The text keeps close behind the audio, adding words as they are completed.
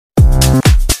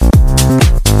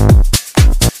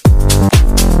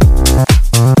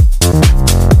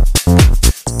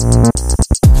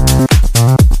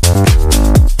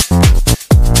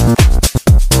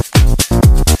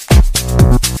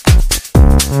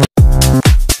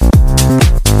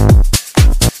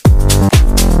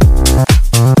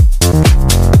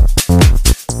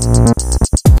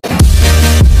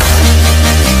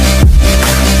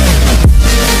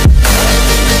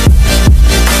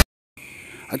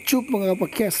What's up mga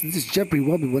podcast? This is Jeffrey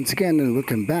Wobby once again and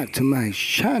welcome back to my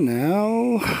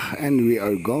channel. And we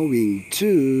are going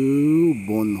to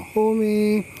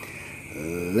Bonhomie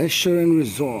Leisure and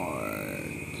Resort.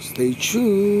 Stay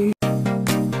tuned.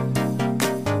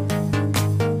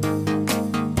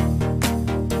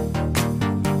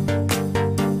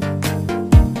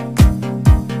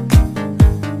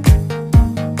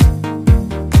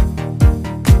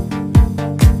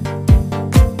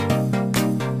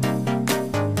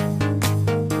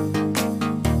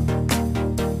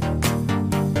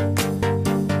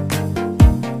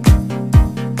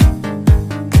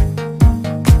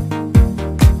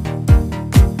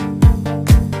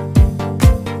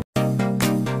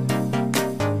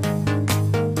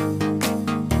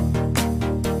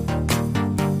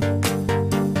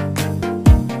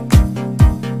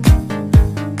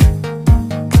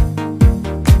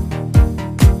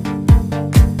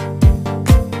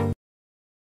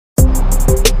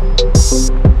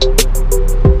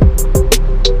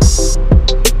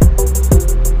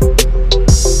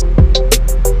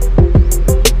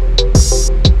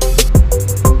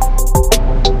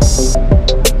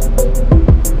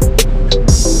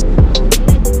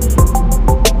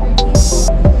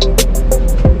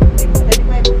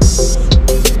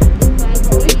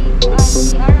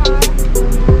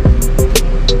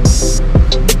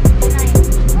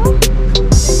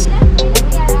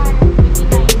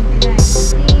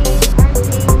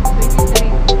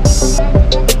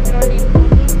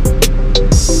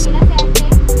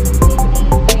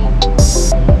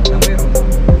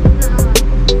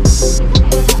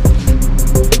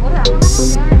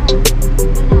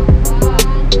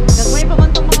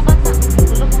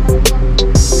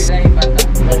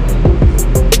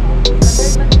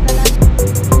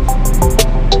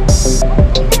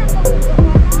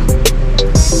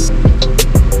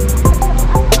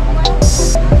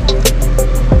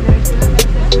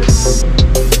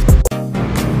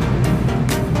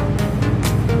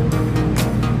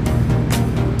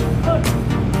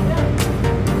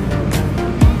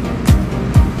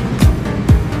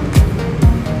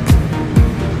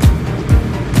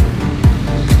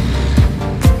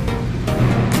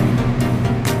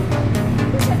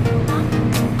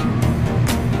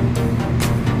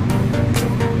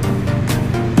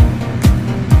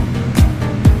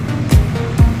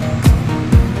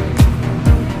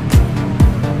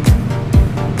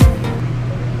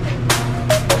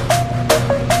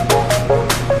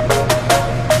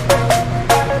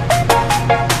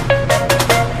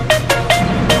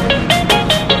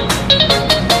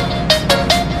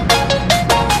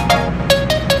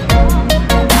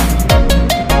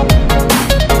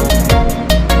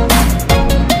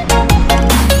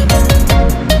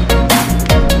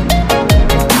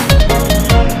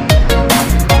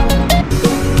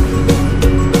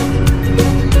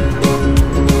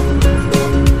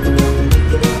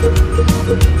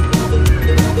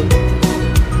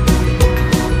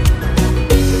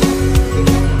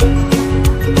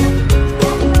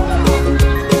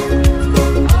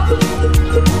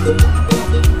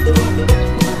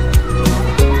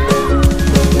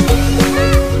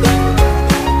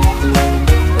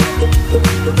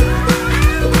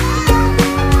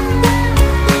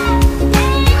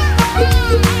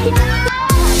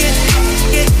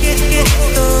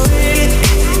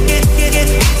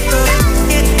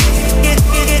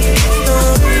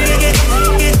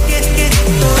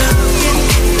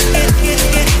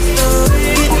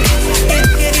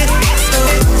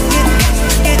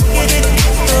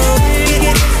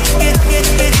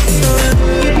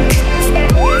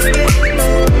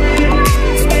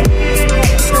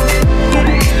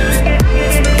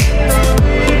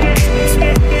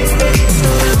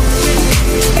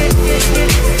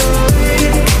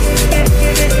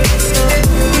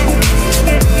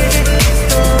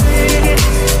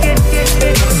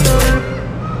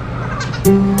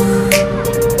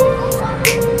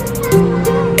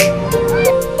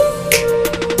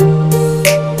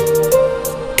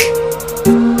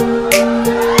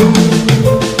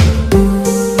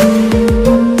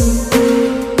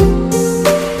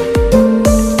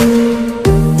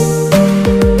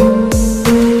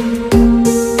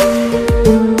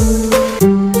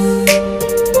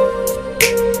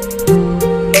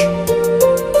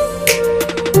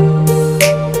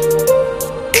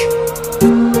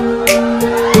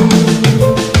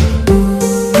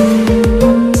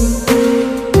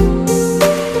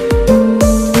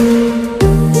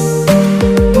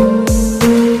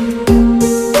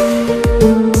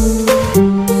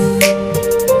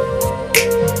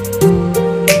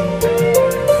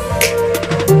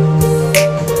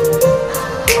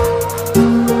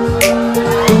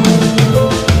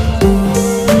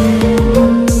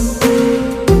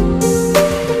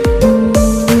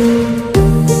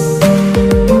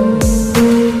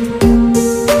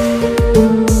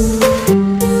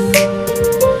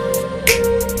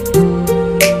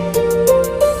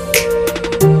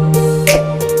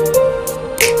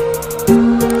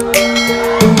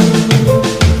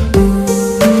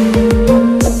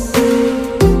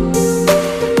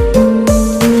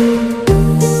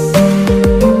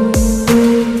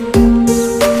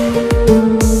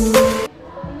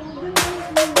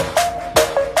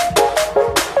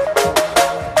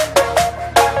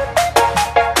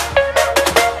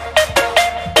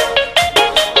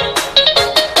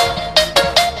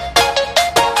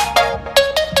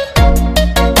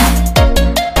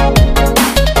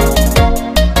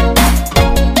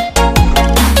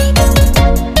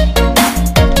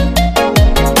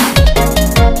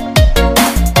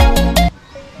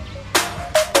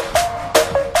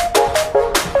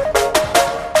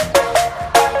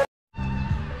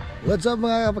 What's up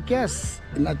mga kapakyas?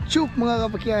 Nachuk mga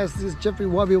kapakyas, this is Jeffrey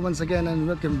Wabi once again and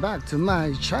welcome back to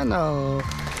my channel.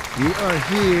 We are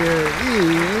here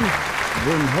in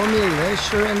Bonhomie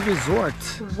Leisure and Resort.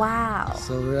 Wow.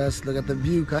 So let's look at the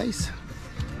view guys.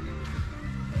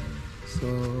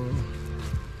 So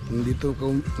nandito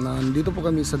po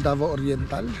kami sa Davao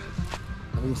Oriental,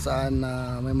 kung saan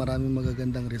may maraming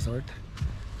magagandang resort.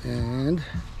 And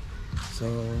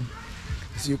so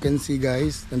as you can see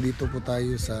guys, nandito po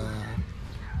tayo sa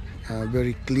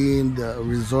very clean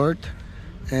resort,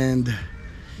 and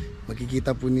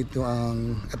makikita po nito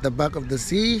ang at the back of the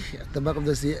sea. At the back of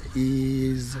the sea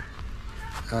is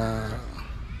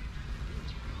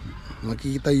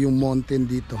makikita yung mountain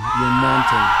dito, yung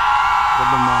mountain,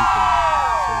 the mountain.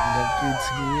 So we have kids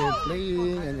here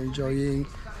playing and enjoying,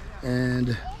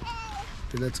 and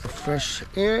let's get fresh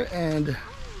air. And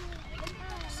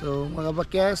so mga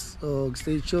kapakyas,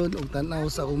 stay tuned ug tanaw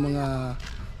sa akong mga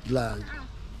vlog.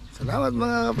 Salamat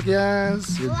mga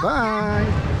kapakyas. Goodbye.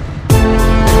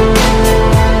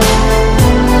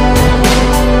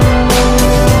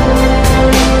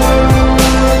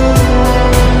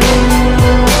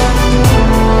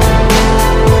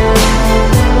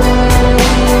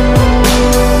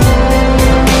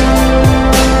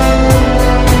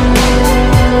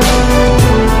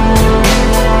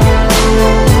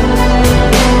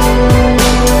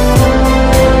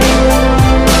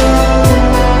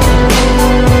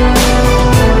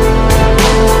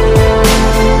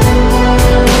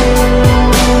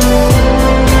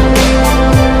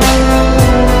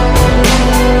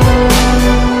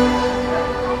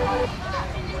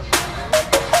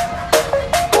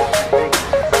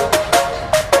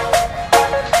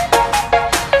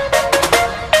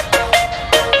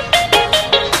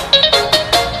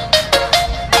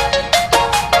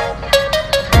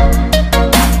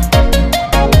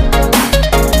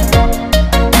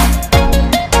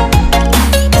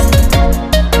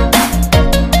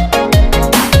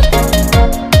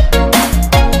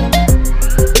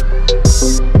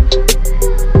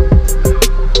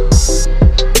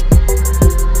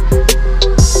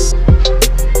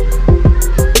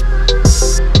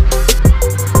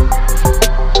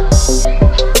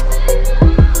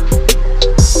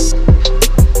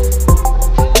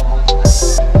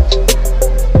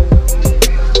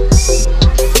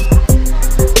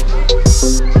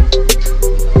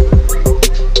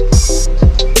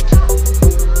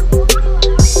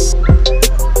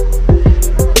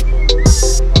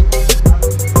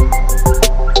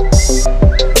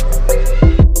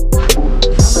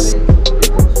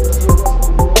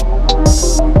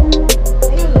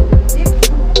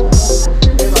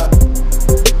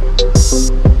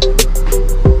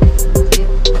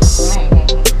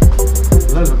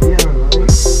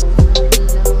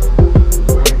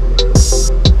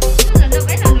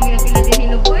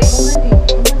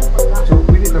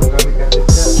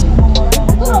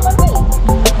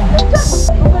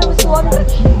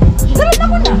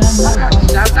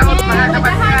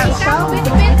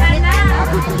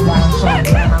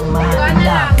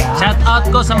 Shout out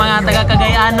ko sa mga taga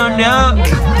Cagayanon yo.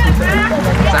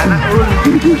 Sana all.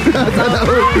 Sana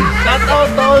all. Shout out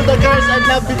to all the girls I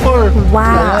loved before.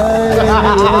 Wow.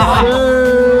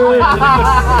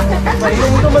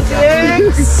 Mayroon ko man si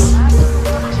X.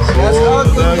 Shout out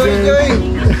to Joy.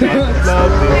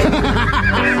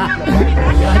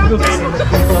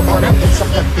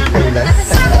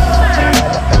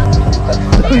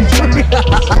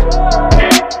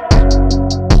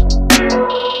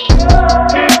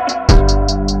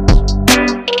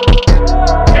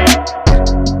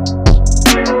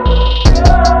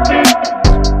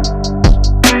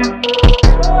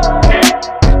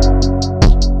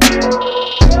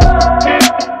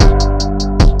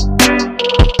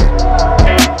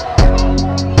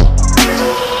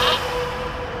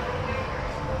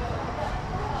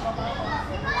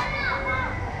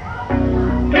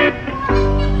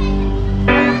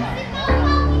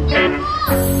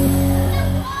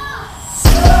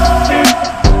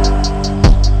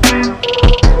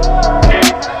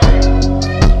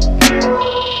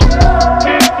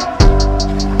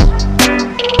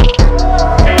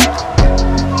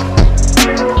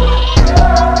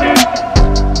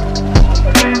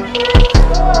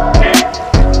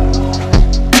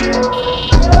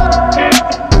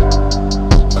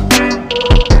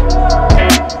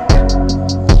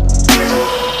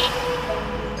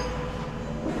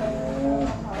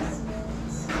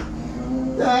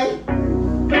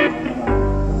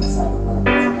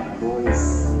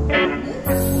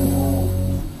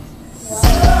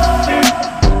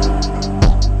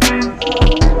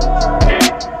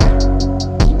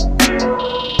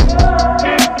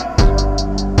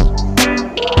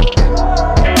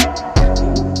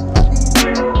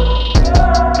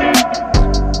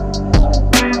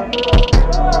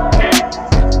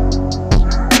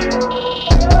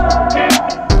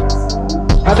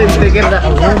 Atin sticker na.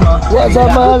 What's up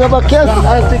mga kapakyas?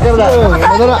 Sticker na.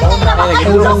 Ano na?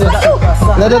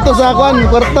 Nada to sa akuan,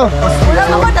 kwarto.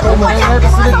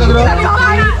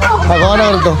 Ako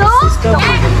na kwarto.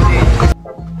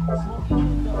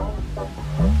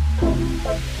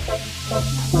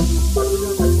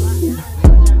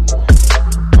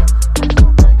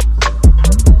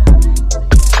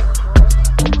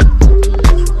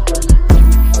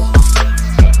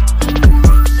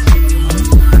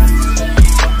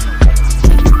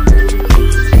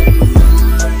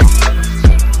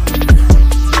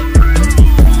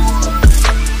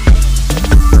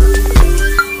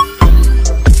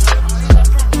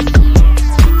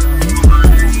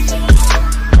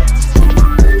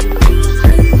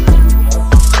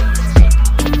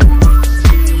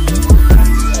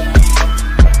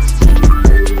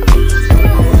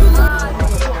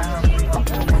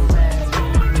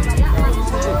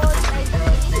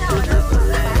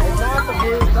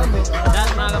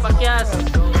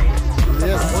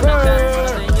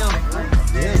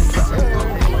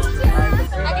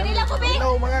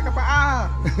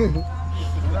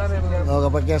 Oh,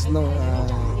 kapakyas no,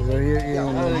 we're here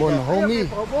in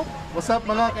Bonhomie. What's up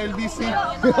mga ka-LBC?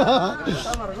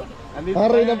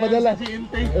 Aray na padala.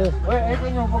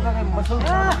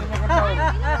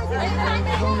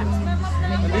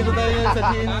 Nandito tayo sa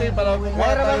GNT para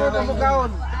kumuha tayo ng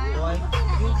mukhaon.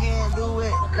 You can do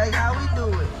it like how we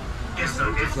do it.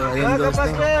 So ayun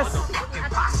guys no.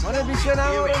 Mana bisa na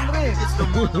ako rin rin.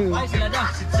 Why sila da?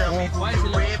 Why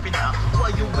sila?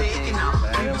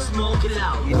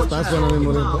 Taas na namin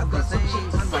mo rin po.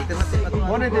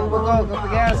 Muna din po ko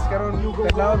kapagyas karon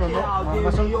kadlawon no.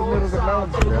 Masong ko meron kadlawon.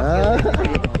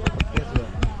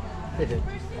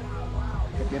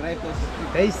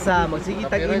 Kaysa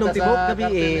magsigitag inom tibok gabi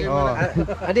eh.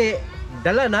 Adi,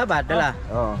 dala na ba? Dala.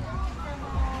 Oh.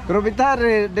 Pero bitar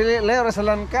dili layo ra sa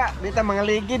langka, dita mga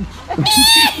ligid.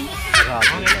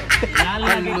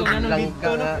 Lalagi ko nga nung dito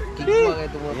no.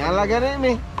 Nyala gani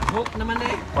mi. Hook naman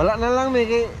eh. Wala na lang mi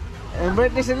kay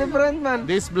birthday celebrant man.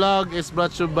 This vlog is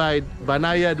brought to you by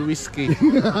Banayad Whiskey.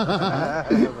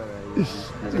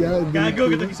 Gago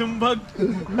kita isumbag.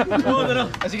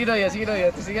 Sige daw, sige daw.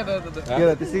 Sige daw.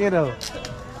 Sige daw.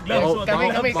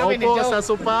 Kami Maupo sa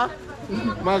sopa,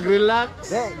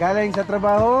 mag-relax. Galing sa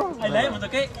trabaho. Ay layo mo to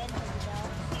kay.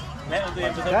 Layo to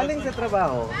yung Galing sa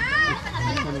trabaho.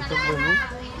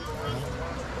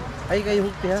 Ay kayo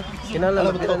hukti ha.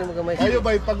 Kinala mo mo kamay. Kayo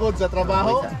ba'y pagod sa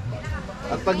trabaho?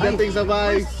 At pagdating sa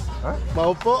bahay,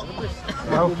 maupo,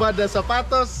 magubad na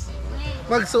sapatos,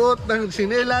 magsuot ng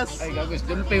sinelas. Ay gagos,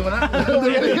 dulpe mo na.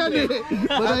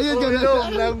 Madayon ka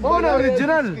na. Mo na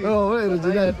original. Oh,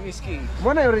 original. Whiskey.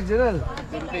 Mo na original.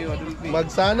 Dulpe.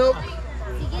 Magsanok,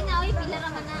 Sige na, oy, pila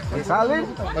raman na. Salin.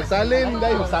 magsalin,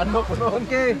 dahil magsanok.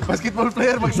 Okay. Basketball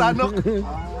player, magsanok.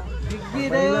 Di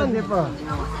na yan. Di pa.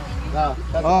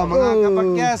 Oh, mga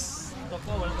kapagyas.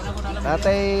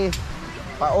 Natay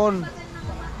paon.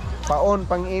 Paon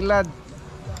pang ilad.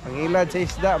 Pang ilad sa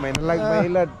isda, may nalag pa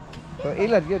ilad. So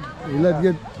ilad gud. Ilad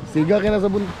yun. Siga ka na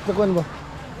sa kuan ba?